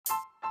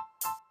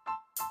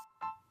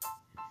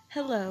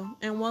Hello,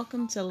 and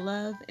welcome to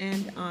Love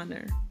and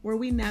Honor, where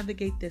we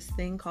navigate this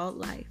thing called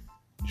life.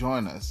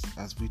 Join us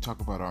as we talk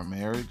about our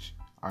marriage,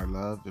 our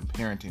love, and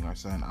parenting our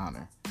son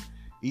Honor.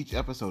 Each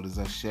episode is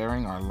us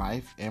sharing our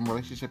life and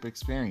relationship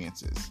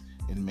experiences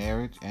in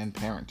marriage and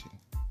parenting,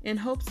 in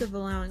hopes of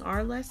allowing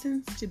our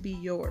lessons to be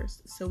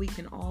yours so we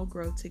can all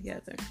grow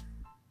together.